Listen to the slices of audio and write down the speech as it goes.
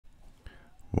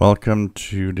Welcome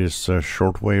to this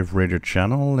shortwave radio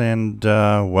channel, and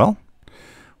well,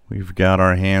 we've got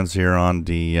our hands here on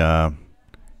the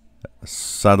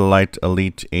Satellite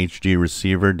Elite HD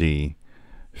receiver, the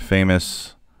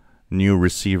famous new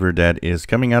receiver that is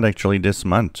coming out actually this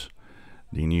month,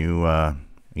 the new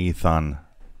Eton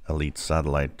Elite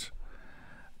Satellite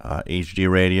HD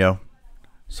radio,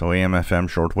 so AM, FM,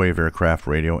 shortwave aircraft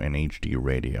radio, and HD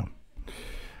radio.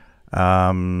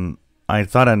 I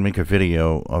thought I'd make a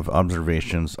video of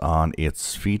observations on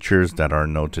its features that are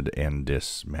noted in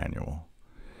this manual.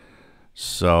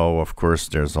 So, of course,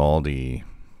 there's all the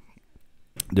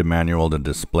manual, the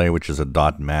display, which is a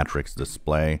dot matrix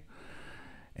display.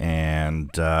 And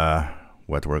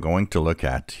what we're going to look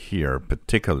at here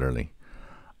particularly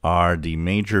are the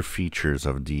major features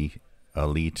of the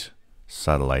Elite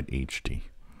Satellite HD.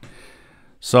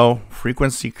 So,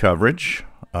 frequency coverage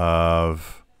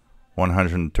of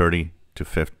 130 to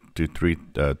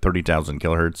 30,000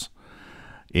 kilohertz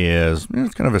is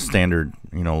it's kind of a standard,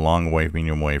 long wave,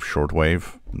 medium wave, short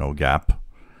wave, no gap.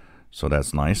 So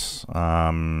that's nice.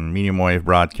 Medium wave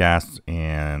broadcast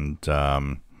and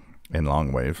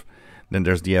long wave. Then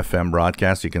there's the FM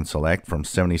broadcast. You can select from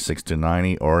 76 to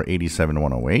 90 or 87 to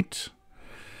 108.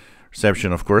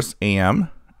 Reception, of course, AM,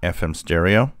 FM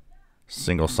stereo,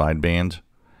 single sideband,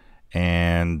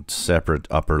 and separate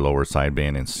upper lower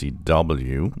sideband in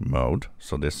CW mode.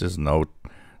 So this is note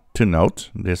to note.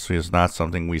 This is not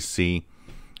something we see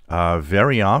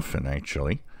very often,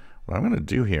 actually. What I'm going to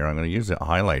do here, I'm going to use the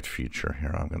highlight feature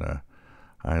here. I'm going to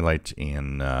highlight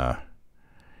in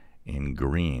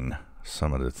green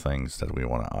some of the things that we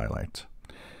want to highlight.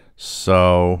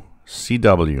 So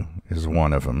CW is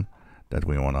one of them that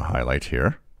we want to highlight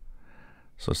here.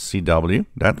 So CW,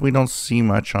 that we don't see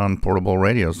much on portable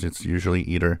radios. It's usually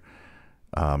either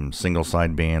single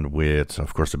sideband with,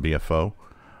 of course, a BFO,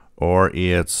 or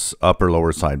it's upper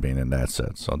lower sideband, and that's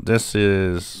it. So this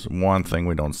is one thing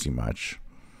we don't see much.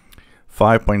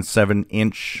 5.7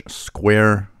 inch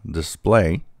square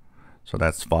display. So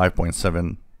that's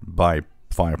 5.7 by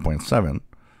 5.7,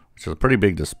 which is a pretty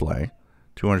big display.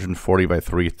 240 by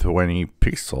 320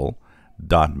 pixel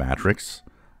dot matrix.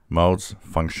 Modes,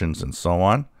 functions, and so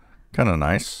on. Kind of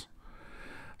nice.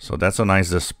 So that's a nice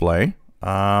display.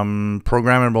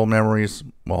 Programmable memories,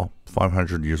 well,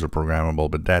 500 user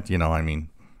programmable, but that,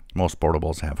 most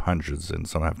portables have hundreds and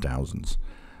some have thousands.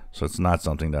 So it's not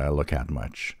something that I look at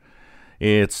much.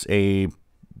 It's a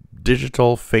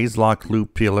digital phase lock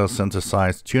loop PLL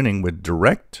synthesized tuning with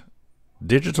direct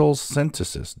digital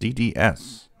synthesis,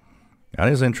 DDS. That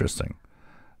is interesting.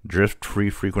 Drift-free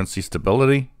frequency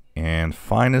stability and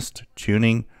finest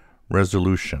tuning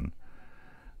resolution.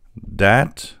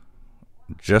 That,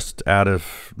 just out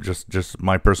of just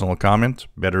my personal comment,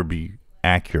 better be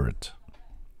accurate,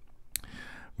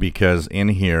 because in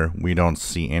here we don't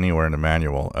see anywhere in the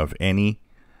manual of any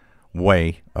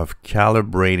way of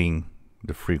calibrating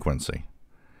the frequency.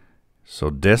 So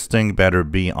this thing better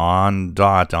be on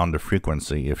dot on the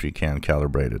frequency if you can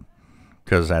calibrate it,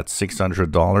 because at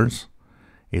 $600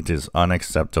 it is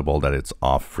unacceptable that it's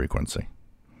off frequency.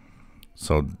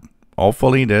 So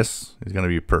hopefully this is going to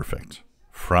be perfect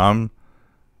from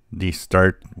the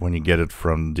start when you get it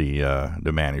from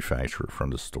the manufacturer,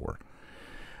 from the store.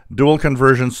 Dual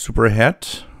conversion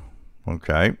superhet.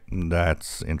 Okay,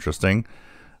 that's interesting.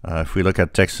 If we look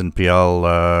at Texan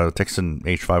Texan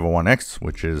H501X,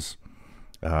 which is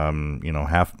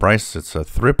half price, it's a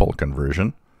triple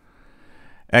conversion.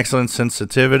 Excellent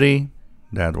sensitivity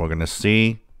that we're going to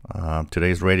see.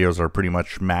 Today's radios are pretty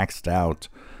much maxed out.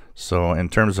 So in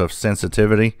terms of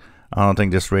sensitivity, I don't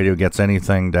think this radio gets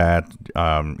anything that,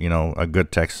 a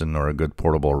good Texan or a good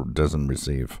portable doesn't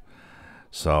receive.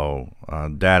 So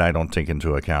that I don't take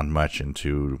into account much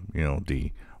into,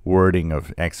 the wording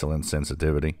of excellent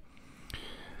sensitivity.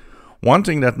 One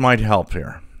thing that might help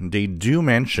here, they do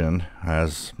mention,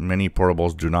 as many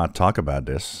portables do not talk about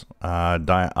this,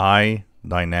 dynamic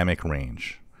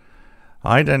range.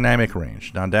 High dynamic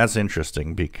range. Now that's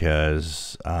interesting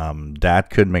because that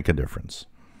could make a difference.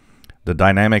 The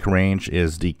dynamic range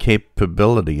is the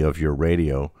capability of your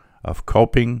radio of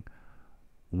coping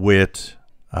with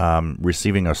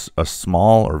receiving a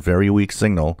small or very weak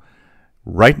signal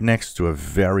right next to a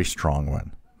very strong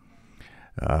one.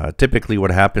 Typically what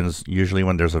happens usually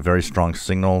when there's a very strong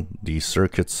signal, the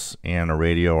circuits in a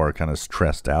radio are kind of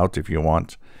stressed out, if you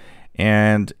want.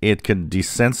 And it can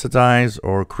desensitize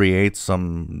or create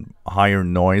some higher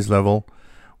noise level,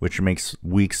 which makes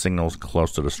weak signals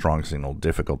close to the strong signal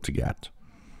difficult to get.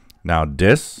 Now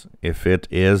this, if it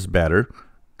is better,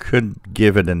 could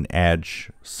give it an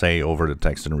edge, say, over the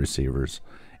Texan receivers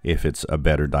if it's a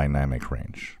better dynamic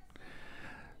range.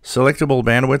 Selectable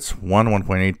bandwidths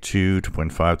 1.82,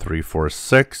 2.5, 3, 4,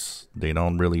 6. They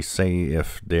don't really say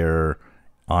if they're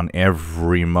on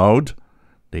every mode.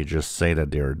 They just say that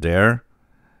they're there.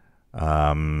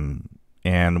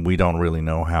 And we don't really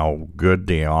know how good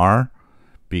they are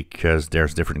because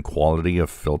there's different quality of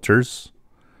filters.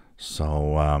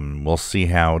 So we'll see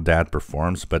how that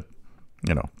performs. But,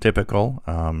 you know, typical.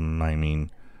 I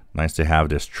mean, nice to have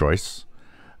this choice.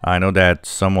 I know that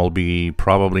some will be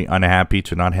probably unhappy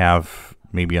to not have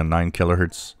maybe a 9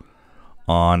 kilohertz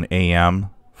on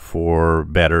AM for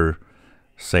better,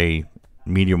 say,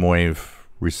 medium wave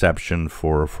reception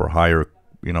for higher,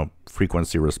 you know,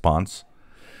 frequency response.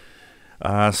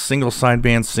 Single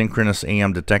sideband synchronous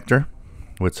AM detector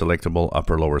with selectable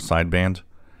upper-lower sideband.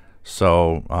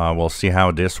 So we'll see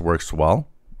how this works well.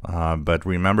 But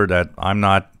remember that I'm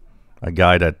not a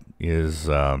guy that is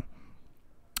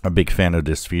a big fan of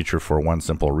this feature for one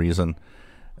simple reason.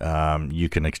 You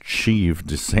can achieve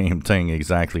the same thing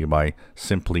exactly by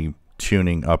simply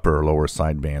tuning upper or lower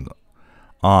sideband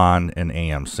on an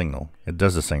AM signal. It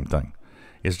does the same thing.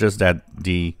 It's just that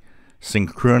the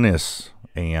synchronous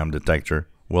AM detector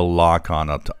will lock on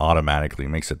automatically. It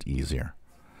makes it easier.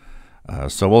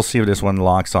 So we'll see if this one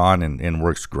locks on and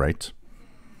works great.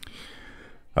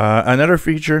 Another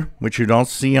feature which you don't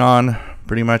see on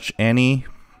pretty much any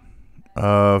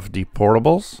of the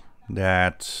portables,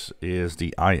 that is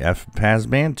the IF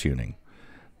passband tuning.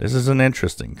 This is an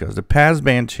interesting because the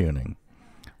passband tuning,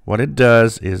 what it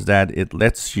does is that it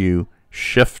lets you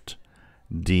shift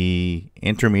the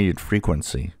intermediate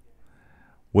frequency,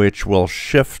 which will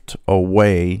shift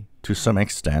away to some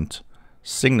extent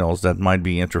signals that might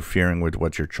be interfering with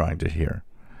what you're trying to hear.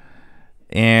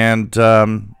 And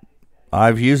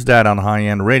I've used that on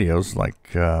high-end radios,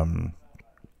 like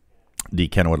the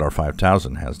Kenwood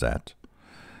R5000 has that.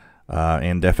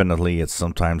 And definitely it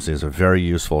sometimes is a very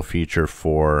useful feature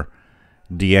for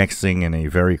DXing in a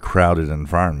very crowded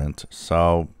environment.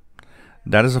 So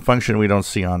that is a function we don't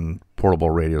see on portable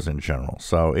radios in general.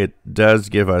 So it does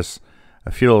give us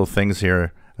a few little things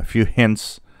here, a few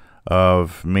hints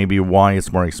of maybe why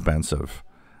it's more expensive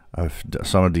of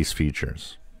some of these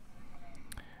features.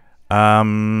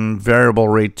 Variable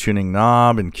rate tuning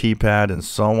knob and keypad and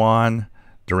so on.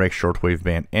 Direct shortwave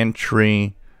band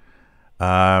entry.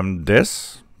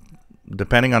 This,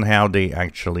 depending on how they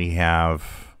actually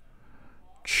have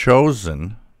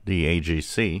chosen the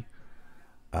AGC,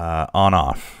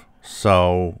 on-off.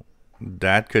 So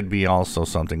that could be also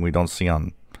something we don't see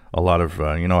on a lot of,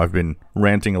 you know, I've been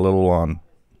ranting a little on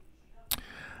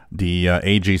the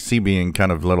AGC being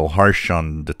kind of a little harsh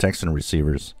on the Texan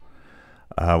receivers.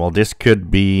 Well, this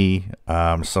could be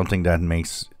something that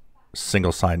makes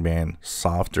single sideband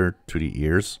softer to the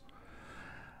ears.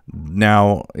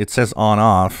 Now, it says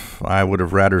on-off. I would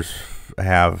have rather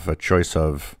have a choice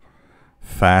of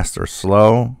fast or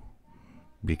slow,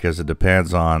 because it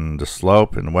depends on the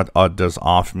slope and what does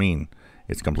off mean.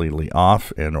 It's completely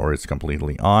off and or it's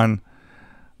completely on.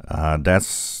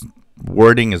 That's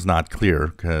wording is not clear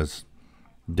because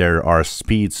there are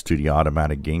speeds to the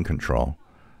automatic gain control.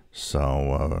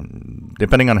 So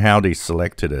depending on how they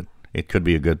selected it, it could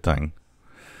be a good thing.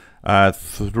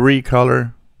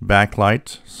 3-color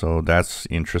backlight, so that's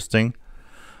interesting.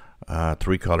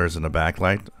 3 colors in the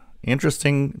backlight.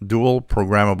 Interesting dual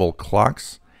programmable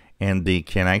clocks, and they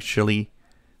can actually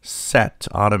set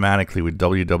automatically with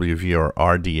WWV or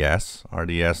RDS.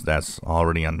 RDS, that's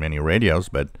already on many radios,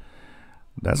 but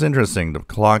that's interesting. The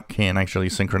clock can actually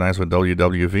synchronize with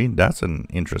WWV. That's an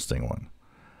interesting one,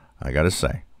 I gotta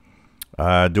say.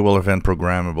 Dual event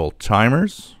programmable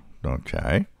timers.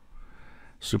 Okay.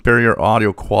 Superior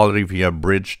audio quality via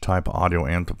bridge type audio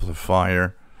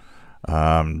amplifier.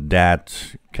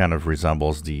 That kind of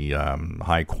resembles the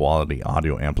high quality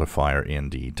audio amplifier in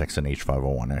the Texan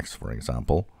H501X, for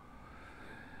example.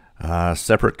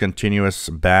 Separate continuous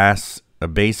bass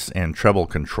and treble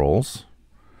controls.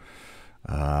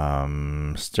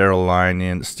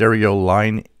 Stereo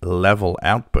line level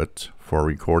output for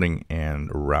recording and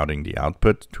routing the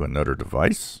output to another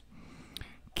device.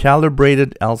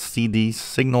 Calibrated LCD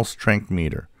signal strength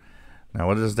meter. Now,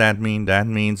 what does that mean? That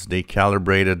means they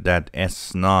calibrated that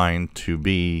S9 to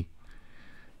be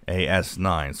a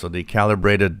S9. So they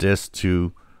calibrated this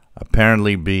to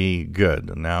apparently be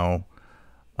good. Now,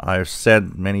 I've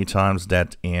said many times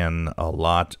that in a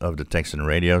lot of the Texan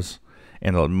radios,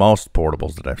 and most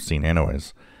portables that I've seen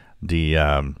anyways,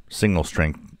 the signal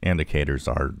strength indicators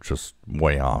are just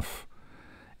way off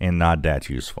and not that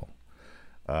useful.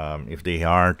 If they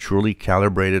are truly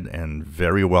calibrated and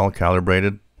very well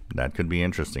calibrated, That could be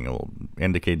interesting. It will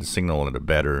indicate the signal at a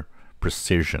better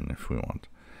precision if we want.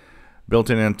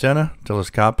 Built-in antenna,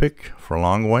 telescopic for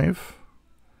long wave,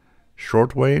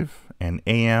 short wave, and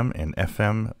AM and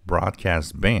FM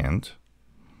broadcast band.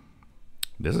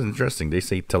 This is interesting. They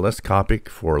say telescopic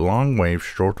for long wave,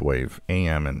 short wave,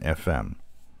 AM, and FM.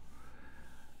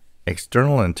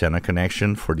 External antenna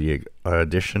connection for the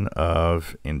addition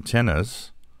of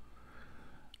antennas.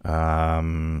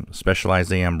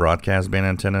 Specialized AM broadcast band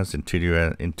antennas,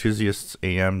 enthusiasts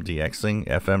AM DXing,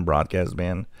 FM broadcast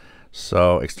band.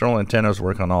 So external antennas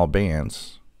work on all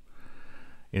bands.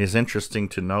 It is interesting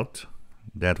to note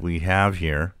that we have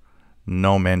here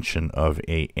no mention of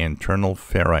a internal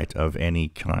ferrite of any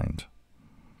kind.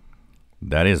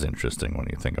 That is interesting when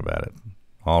you think about it.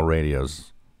 All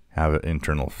radios have an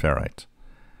internal ferrite.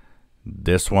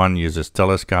 This one uses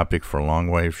telescopic for long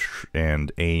wave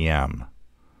and AM,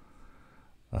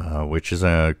 which is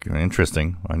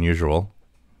interesting, unusual.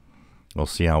 We'll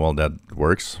see how well that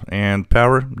works. And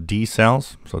power, D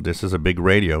cells. So this is a big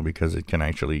radio because it can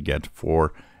actually get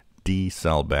 4 D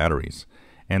cell batteries.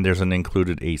 And there's an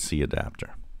included AC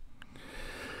adapter.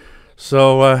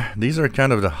 So these are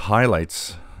kind of the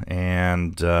highlights.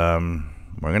 And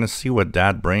we're going to see what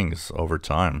that brings over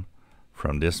time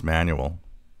from this manual.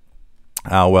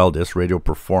 How well this radio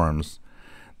performs.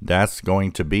 That's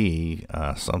going to be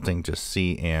something to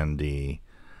see in the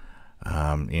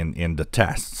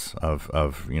tests of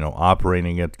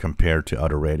operating it compared to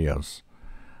other radios.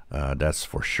 That's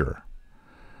for sure.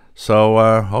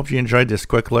 So hope you enjoyed this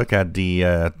quick look at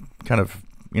the kind of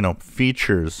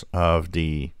features of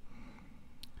the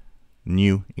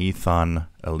new Eton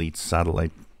Elite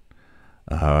Satellite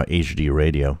HD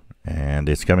radio, and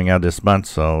it's coming out this month,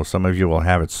 so some of you will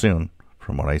have it soon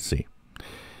from what I see.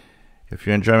 If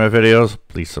you enjoy my videos,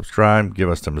 please subscribe, give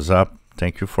us thumbs up.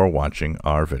 Thank you for watching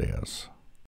our videos.